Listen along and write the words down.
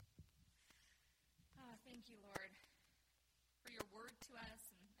thank you, Lord, for your word to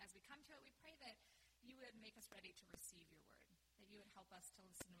us. And as we come to it, we pray that you would make us ready to receive your word, that you would help us to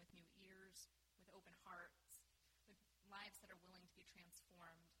listen with new ears, with open hearts, with lives that are willing to be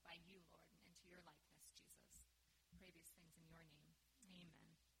transformed by you, Lord, and into your likeness, Jesus. Pray these things in your name. Amen.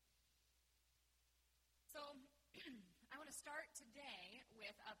 So I want to start today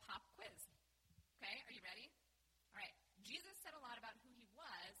with a pop quiz. Okay, are you ready? All right. Jesus said a lot about who he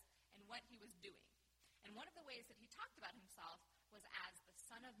was and what he was doing. And one of the ways that he talked about himself was as the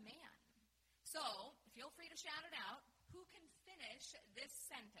Son of Man. So, feel free to shout it out. Who can finish this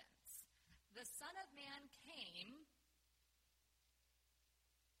sentence? The Son of Man came.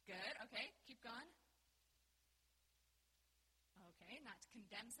 Good, okay, keep going. Okay, not to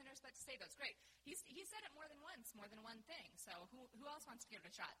condemn sinners, but to save those. Great. He said it more than once, more than one thing. So, who else wants to give it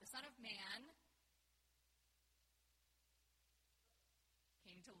a shot? The Son of Man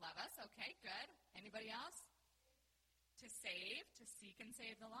came to love us. Okay, good. Anybody else? To save, to seek and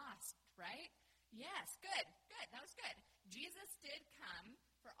save the lost, right? Yes, good. That was good. Jesus did come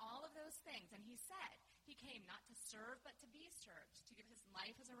for all of those things, and he said he came not to serve but to be served, to give his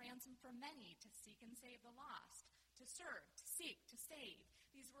life as a ransom for many, to seek and save the lost, to serve, to seek, to save.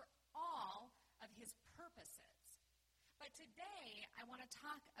 These were all of his purposes. But today, I want to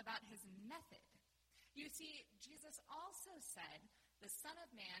talk about his method. You see, Jesus also said the Son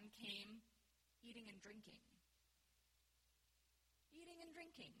of Man came eating and drinking. Eating and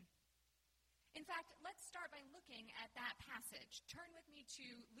drinking. In fact, let's start by looking at that passage. Turn with me to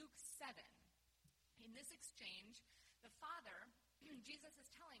Luke 7. In this exchange, the Father, Jesus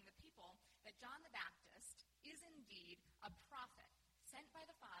is telling the people that John the Baptist is indeed a prophet sent by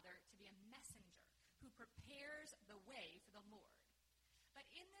the Father to be a messenger who prepares the way for the Lord. But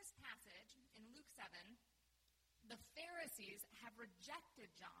in this passage, in Luke 7, the Pharisees have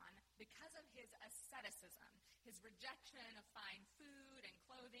rejected John because of his asceticism, his rejection of fine food and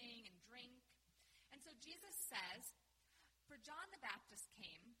clothing and drink. And so Jesus says, "For John the Baptist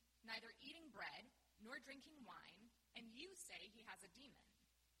came, neither eating bread nor drinking wine, and you say he has a demon."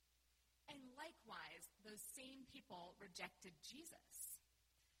 And likewise, those same people rejected Jesus.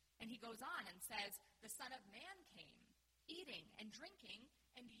 And he goes on and says, "The Son of Man came, eating and drinking,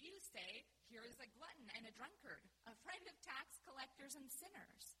 and you say, here is a glutton and a drunkard, a friend of tax collectors and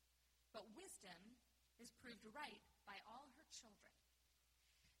sinners. But wisdom is proved right by all her children."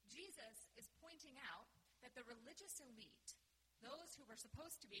 Jesus is pointing out that the religious elite, those who were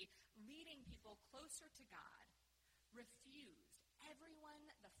supposed to be leading people closer to God, refused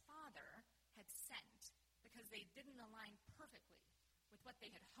everyone the Father had sent because they didn't align perfectly with what they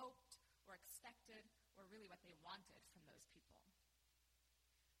had hoped or expected or really what they wanted from those people.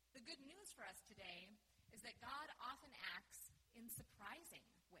 The good news for us today is that God often acts in surprising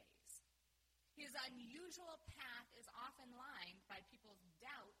ways. His unusual path is often lined by people's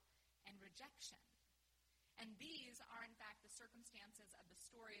doubt and rejection. And these are, in fact, the circumstances of the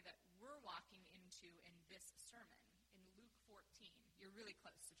story that we're walking into in this sermon, in Luke 14. You're really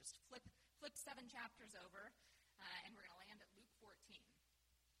close, so just flip 7 chapters over, and we're going to land at Luke 14.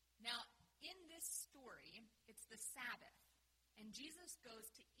 Now, in this story, it's the Sabbath. And Jesus goes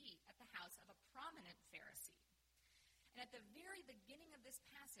to eat at the house of a prominent Pharisee. And at the very beginning of this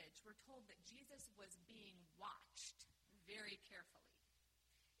passage, we're told that Jesus was being watched very carefully.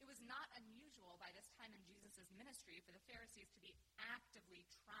 It was not unusual by this time in Jesus' ministry for the Pharisees to be actively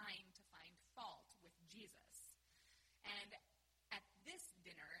trying to find fault with Jesus. And at this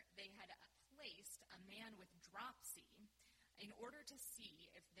dinner, they had placed a man with dropsy in order to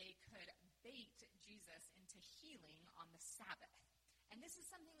see if they could bait Jesus into healing on the Sabbath. And this is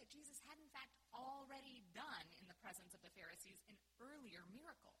something that Jesus had, in fact, already done in the presence of the Pharisees in earlier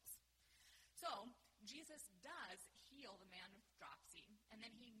miracles. So, Jesus does heal the man with dropsy, and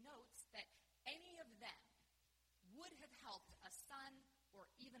then he notes that any of them would have helped a son or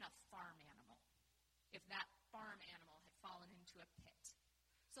even a farm animal if that farm animal had fallen into a pit.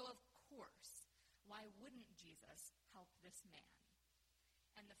 So, of course, why wouldn't Jesus help this man?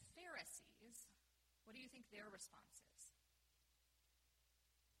 And the Pharisees, what do you think their response is?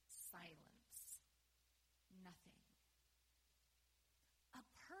 Silence. Nothing. A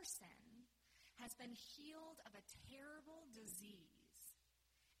person has been healed of a terrible disease,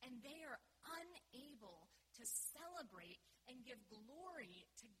 and they are unable to celebrate and give glory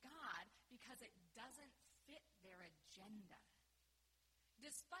to God because it doesn't fit their agenda.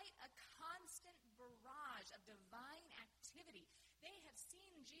 Despite a constant barrage of divine activity, they have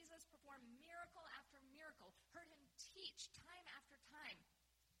seen Jesus perform miracle after miracle, heard him teach time after time.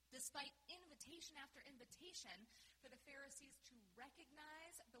 Despite invitation after invitation for the Pharisees to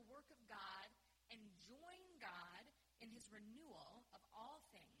recognize the work of God and join His renewal of all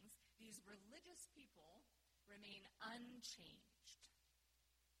things, these religious people remain unchanged.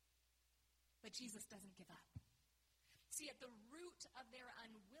 But Jesus doesn't give up. See, at the root of their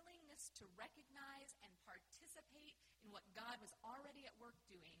unwillingness to recognize and participate in what God was already at work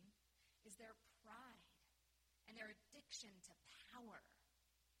doing is their pride and their addiction to power.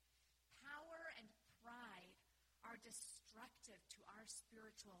 Power and pride are destructive to our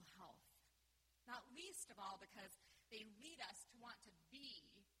spiritual health, not least of all because they lead us to want to be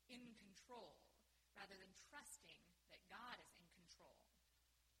in control rather than trusting that God is in control.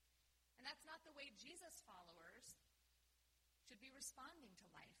 And that's not the way Jesus followers should be responding to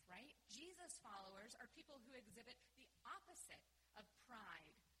life, right? Jesus followers are people who exhibit the opposite of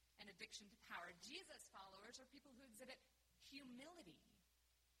pride and addiction to power. Jesus followers are people who exhibit humility.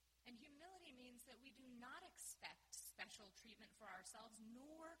 And humility means that we do not expect special treatment for ourselves,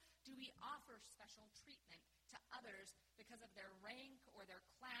 nor do we offer special treatment to others because of their rank or their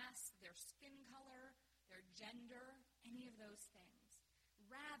class, their skin color, their gender, any of those things.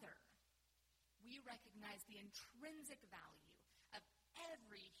 Rather, we recognize the intrinsic value of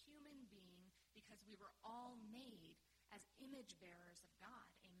every human being because we were all made as image bearers of God.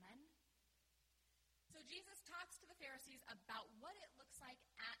 Amen? So Jesus talks to the Pharisees about what it looks like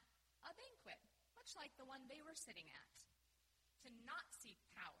at a banquet, much like the one they were sitting at, to not seek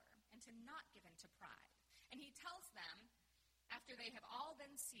power and to not give in to pride. And he tells them, after they have all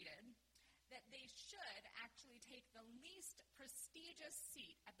been seated, that they should actually take the least prestigious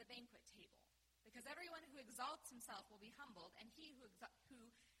seat at the banquet table. Because everyone who exalts himself will be humbled, and he who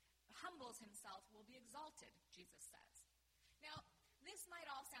humbles himself will be exalted, Jesus says. Now, this might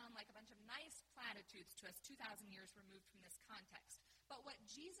all sound like a bunch of nice platitudes to us 2,000 years removed from this context. But what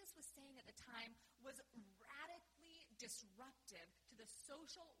Jesus was saying at the time was radically disruptive to the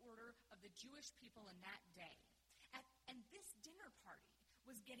social order of the Jewish people in that day. And this dinner party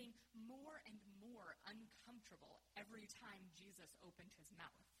was getting more and more uncomfortable every time Jesus opened his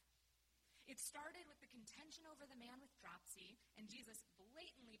mouth. It started with the contention over the man with dropsy, and Jesus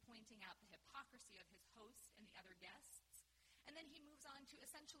blatantly pointing out the hypocrisy of his host and the other guests. And then he moves on to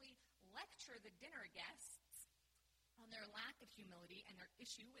essentially lecture the dinner guests on their lack of humility and their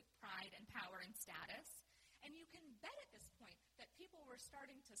issue with pride and power and status. And you can bet at this point that people were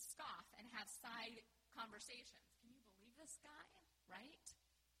starting to scoff and have side conversations. Can you believe this guy, right?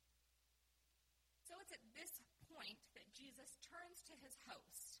 So it's at this point that Jesus turns to his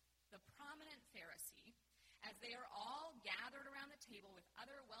host, the prominent Pharisee, as they are all gathered around the table with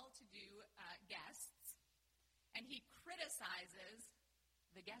other well-to-do guests, and he criticizes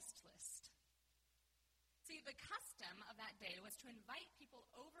the guest list. See, the custom of that day was to invite people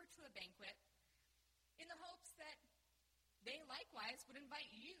over to a banquet in the hopes that they likewise would invite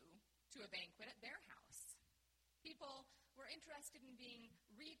you to a banquet at their house. People were interested in being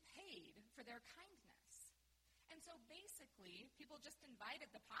repaid for their kindness. And so basically, people just invited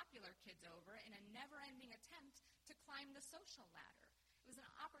the popular kids over in a never-ending attempt to climb the social ladder. It was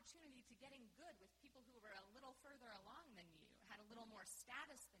an opportunity to get in good with people who were a little further along than you, had a little more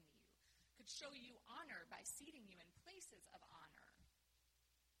status than you, could show you honor by seating you in places of honor.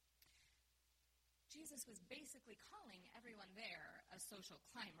 Jesus was basically calling everyone there a social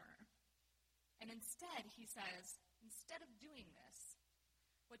climber. And instead, he says, instead of doing this,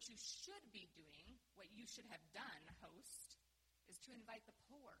 what you should be doing, what you should have done, host, is to invite the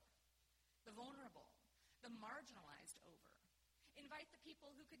poor, the vulnerable, the marginalized over. Invite the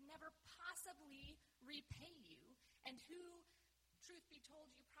people who could never possibly repay you and who, truth be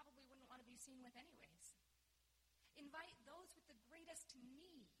told, you probably wouldn't want to be seen with anyways. Invite those with the greatest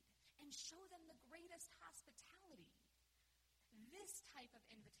need and show them the greatest hospitality. This type of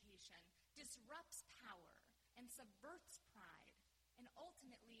invitation disrupts power and subverts pride and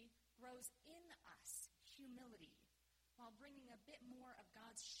ultimately grows in us humility while bringing a bit more of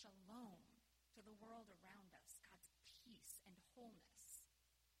God's shalom to the world around us, God's peace and wholeness.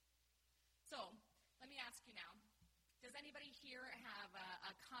 So, let me ask you now, does anybody here have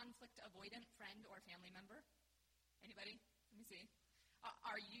a conflict-avoidant friend or family member? Anybody? Let me see.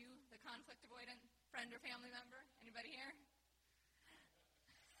 Are you the conflict-avoidant friend or family member? Anybody here?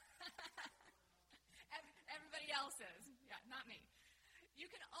 Everybody else is. Yeah, not me. You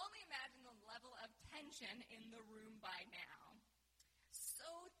can only imagine the level of tension in the room by now.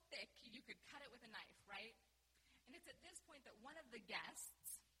 So thick you could cut it with a knife, right? And it's at this point that one of the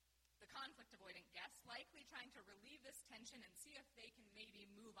guests, the conflict-avoidant guest, likely trying to relieve this tension and see if they can maybe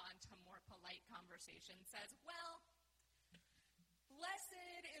move on to more polite conversation, says, well,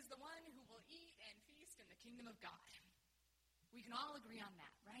 blessed is the one who will eat and feast in the kingdom of God. We can all agree on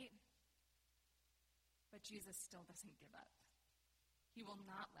that, right? But Jesus still doesn't give up. He will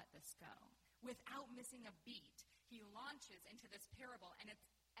not let this go. Without missing a beat, he launches into this parable, and it's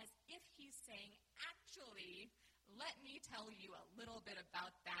as if he's saying, actually, let me tell you a little bit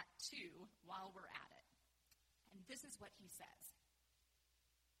about that too while we're at it. And this is what he says.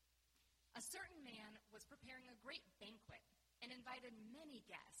 A certain man was preparing a great banquet and invited many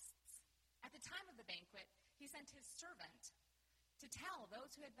guests. At the time of the banquet, he sent his servant to tell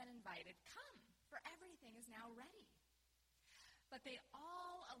those who had been invited, "Come, for everything is now ready." But they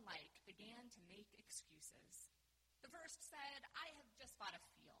all alike began to make excuses. The first said, "I have just bought a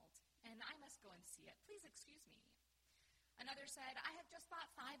field, and I must go and see it. Please excuse me." Another said, "I have just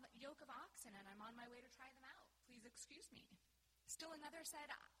bought 5 yoke of oxen, and I'm on my way to try them out. Please excuse me." Still another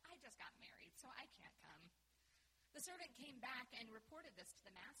said, "I just got married, so I can't come." The servant came back and reported this to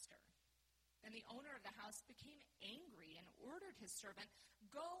the master. Then the owner of the house became angry and ordered his servant,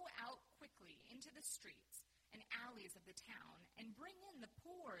 "Go out quickly into the streets and alleys of the town and bring in the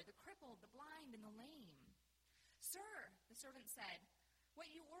poor, the crippled, the blind, and the lame." "Sir," the servant said, "what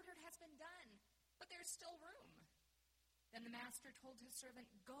you ordered has been done, but there's still room." Then the master told his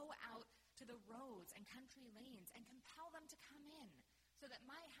servant, "Go out to the roads and country lanes and compel them to come in, so that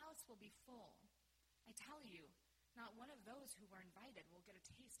my house will be full. I tell you, not one of those who were invited will get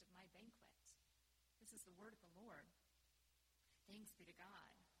a taste of my banquet." This is the word of the Lord. Thanks be to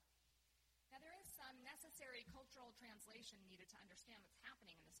God. Now, there is some necessary cultural translation needed to understand what's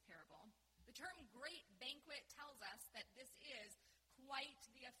happening in this parable. The term great banquet tells us that this is quite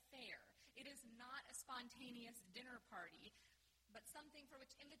the affair. It is not a spontaneous dinner party, but something for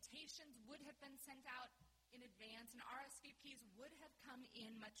which invitations would have been sent out in advance, and RSVPs would have come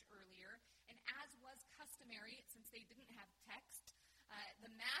in much earlier. And as was customary, since they didn't have text, the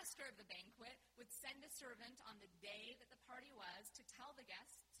master of the banquet would send a servant on the day that the party was to tell the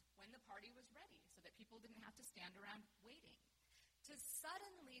guests when the party was ready, so that people didn't have to stand around waiting. To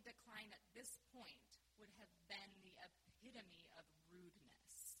suddenly decline at this point would have been the epitome of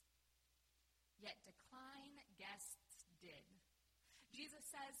rudeness. Yet decline guests did. Jesus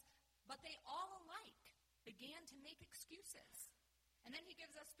says, "But they all alike began to make excuses." And then he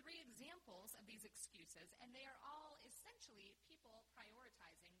gives us 3 examples of these excuses, and they are all essentially people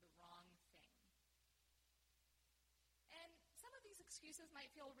prioritizing the wrong thing. And some of these excuses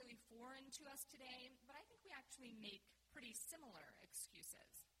might feel really foreign to us today, but I think we actually make pretty similar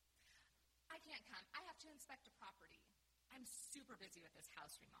excuses. "I can't come. I have to inspect a property. I'm super busy with this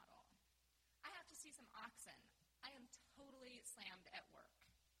house remodel. I have to see some oxen. I am totally slammed at work.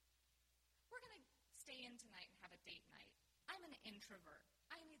 We're going to stay in tonight and have a date night. I'm an introvert.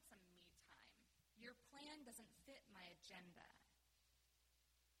 I need some me time. Your plan doesn't fit my agenda."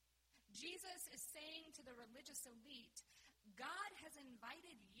 Jesus is saying to the religious elite, God has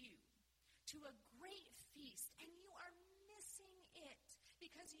invited you to a great feast, and you are missing it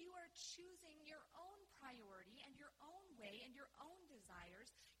because you are choosing your own priority and your own way and your own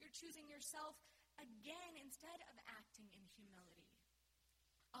desires. You're choosing yourself again instead of acting in humility.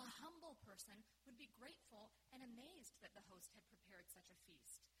 A humble person would be grateful and amazed that the host had prepared such a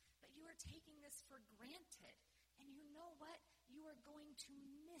feast. But you are taking this for granted, and you know what? You are going to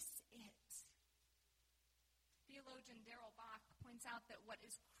miss it. Theologian Darrell Bach points out that what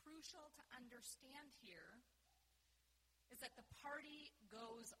is crucial to understand here is that the party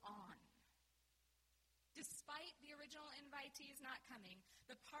goes on. Despite the original invitees not coming,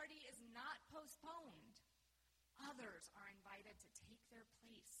 the party is not postponed. Others are invited to take their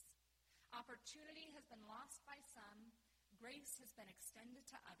place. Opportunity has been lost by some. Grace has been extended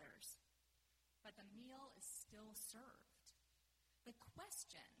to others. But the meal is still served. The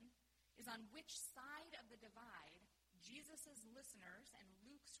question is on which side of the divide Jesus' listeners and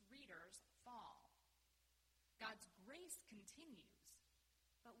Luke's readers fall. God's grace continues,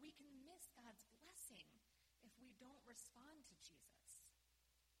 but we can miss God's blessing if we don't respond to Jesus.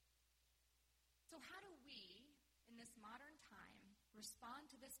 So how do we, in this modern time, respond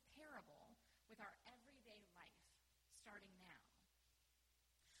to this parable with our everyday life, starting now?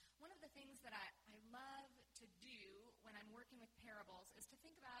 One of the things that I love to do when I'm working with parables is to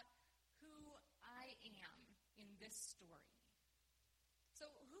think about who I am in this story. So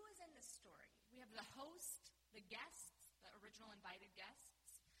who is in this story? We have the host, the guests, the original invited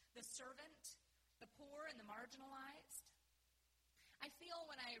guests, the servant, the poor and the marginalized. I feel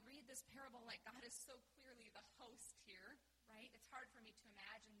when I read this parable like God is so clearly the host here, right? It's hard for me to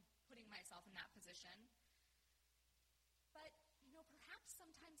imagine putting myself in that position. But, perhaps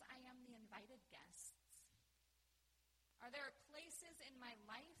sometimes I am the invited guests. Are there places in my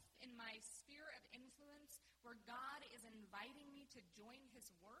life, in my sphere of influence, where God is inviting me to join his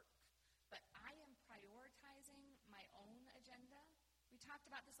work, but I am prioritizing my own agenda? We talked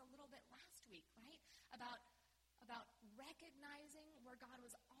about this a little bit last week, right? About recognizing where God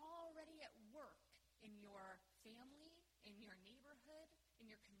was already at work in your family, in your neighborhood, in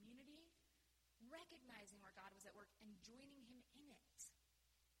your community. Recognizing where God was at work and joining him in it.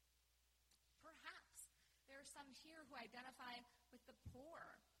 Perhaps there are some here who identify with the poor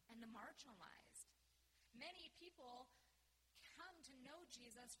and the marginalized. Many people come to know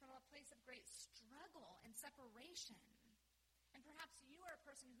Jesus from a place of great struggle and separation. And perhaps you are a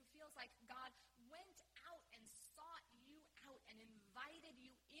person who feels like God went out and sought you out and invited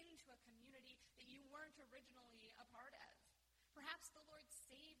you into a community that you weren't originally a part of. Perhaps the Lord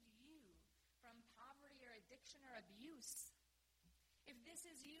saved you from poverty or addiction or abuse. If this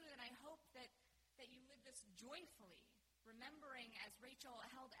is you, then I hope that you live this joyfully, remembering, as Rachel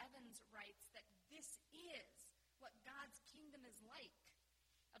Held Evans writes, that this is what God's kingdom is like.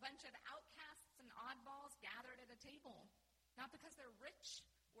 A bunch of outcasts and oddballs gathered at a table, not because they're rich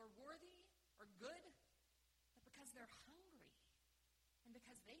or worthy or good, but because they're hungry and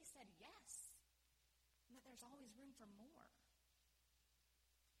because they said yes, and that there's always room for more.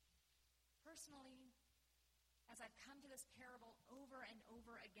 Personally, as I've come to this parable over and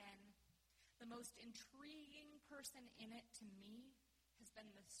over again, the most intriguing person in it to me has been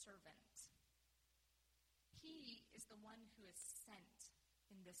the servant. He is the one who is sent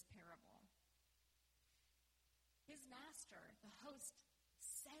in this parable. His master, the host,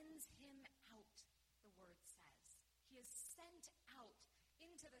 sends him out, the word says. He is sent out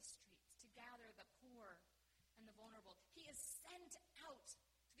into the streets to gather the poor and the vulnerable. He is sent out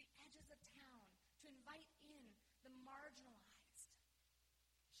to the edges of town to invite in the marginalized.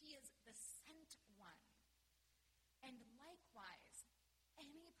 He is the sent one. And likewise,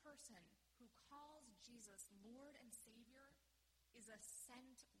 any person who calls Jesus Lord and Savior is a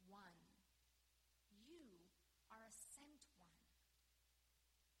sent one. You are a sent one.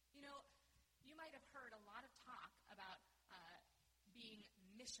 You know, you might have heard a lot of talk about being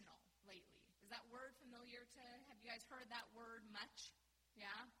missional lately. Is that word familiar have you guys heard that word much? Yeah?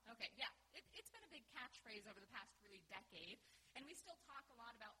 Okay, yeah. It's been a big catchphrase over the past really decade, and we still talk a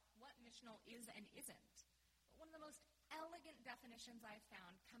lot about what missional is and isn't. But one of the most elegant definitions I've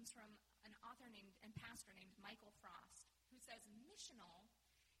found comes from an author and pastor named Michael Frost, who says missional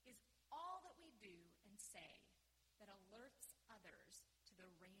is all that we do and say that alerts others to the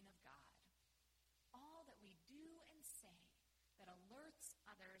reign of God. All that we do and say that alerts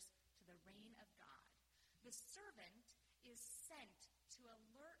others to the reign of God. The servant is sent to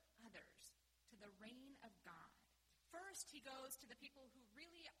alert others to the reign of God. First, he goes to the people who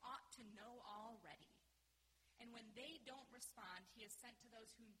really ought to know already. And when they don't respond, he is sent to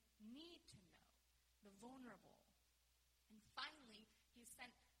those who need to know, the vulnerable. And finally, he's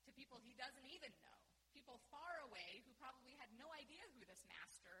sent to people he doesn't even know, people far away who probably had no idea who this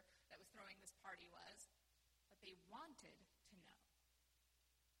master that was throwing this party was, but they wanted to know.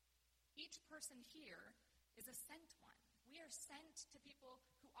 Each person here is a sent one. We are sent to people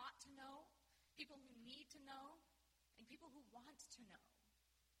who ought to know, people who need to know, and people who want to know.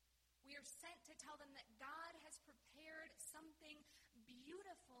 We are sent to tell them that God has prepared something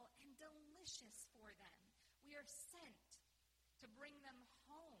beautiful and delicious for them. We are sent to bring them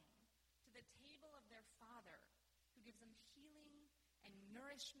home to the table of their Father, who gives them healing and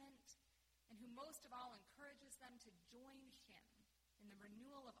nourishment, and who most of all encourages them to join him in the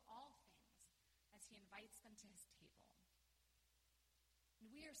renewal of all things as he invites them to his table.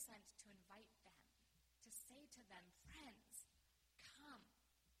 And we are sent to invite them, to say to them, friends, come,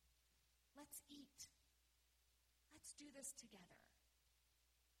 let's eat. Let's do this together.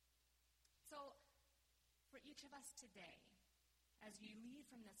 So, for each of us today, as you leave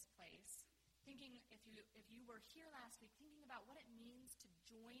from this place, thinking, if you were here last week, thinking about what it means to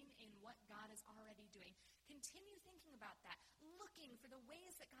join in what God is already doing, continue thinking about that, looking for the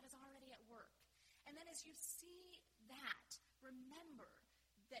ways that God is already at work. And then as you see that, remember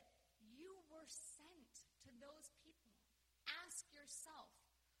that you were sent to those people. Ask yourself,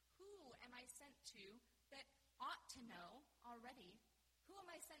 who am I sent to that ought to know already? Who am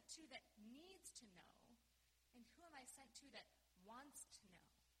I sent to that needs to know? And who am I sent to that wants to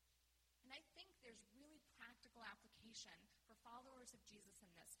know? And I think there's really practical application for followers of Jesus in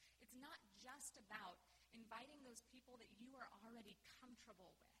this. It's not just about inviting those people that you are already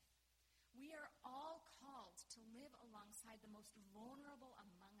comfortable with. We are all called to live alongside the most vulnerable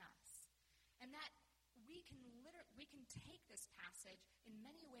among us. And that we can take this passage in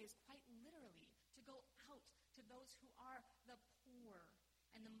many ways quite literally to go out to those who are the poor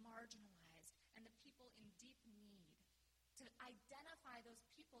and the marginalized and the people in deep need. To identify those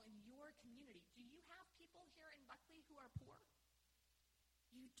people in your community. Do you have Buckley who are poor?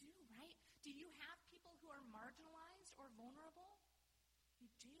 You do, right? Do you have people who are marginalized or vulnerable?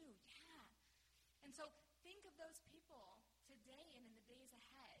 You do, yeah. And so think of those people today and in the days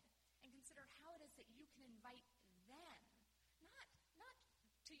ahead and consider how it is that you can invite them, not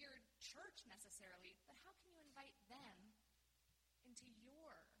to your church necessarily, but how can you invite them into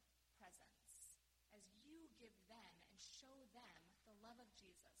your presence as you give them and show them the love of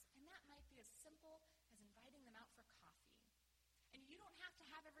Jesus. And that might be as simple as inviting them out for coffee. And you don't have to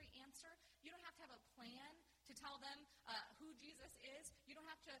have every answer. You don't have to have a plan to tell them who Jesus is. You don't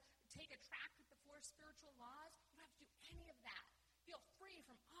have to take a tract with the 4 spiritual laws. You don't have to do any of that. Feel free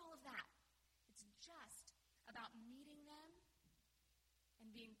from all of that. It's just about meeting them and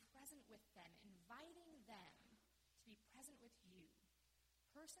being present with them, inviting them to be present with you,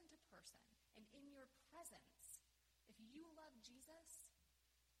 person to person. And in your presence, if you love Jesus,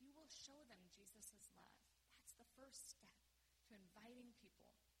 you will show them Jesus' love. That's the first step to inviting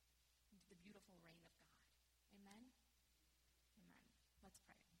people into the beautiful reign of God. Amen? Amen. Let's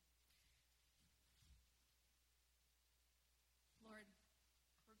pray. Lord,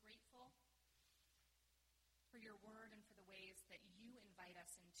 we're grateful for your word and for the ways that you invite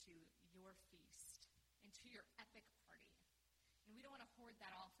us into your feast, into your epic party. And we don't want to hoard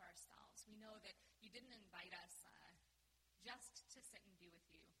that all for ourselves. We know that you didn't invite us just to sit and be with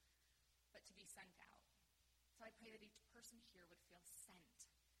you, but to be sent out. So I pray that each person here would feel sent,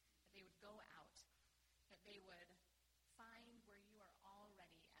 that they would go out, that they would find where you are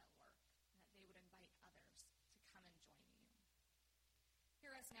already at work, and that they would invite others to come and join you.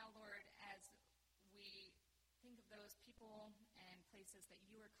 Hear us now, Lord, as we think of those people and places that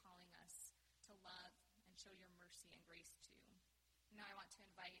you are calling us to love and show your mercy and grace to. Now I want to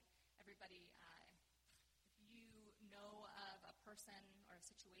invite everybody, if you know of a person or a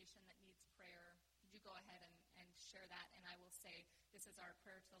situation that needs prayer, would you go ahead and share that, and I will say, this is our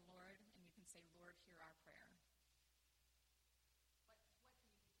prayer to the Lord, and you can say, Lord, hear our prayer.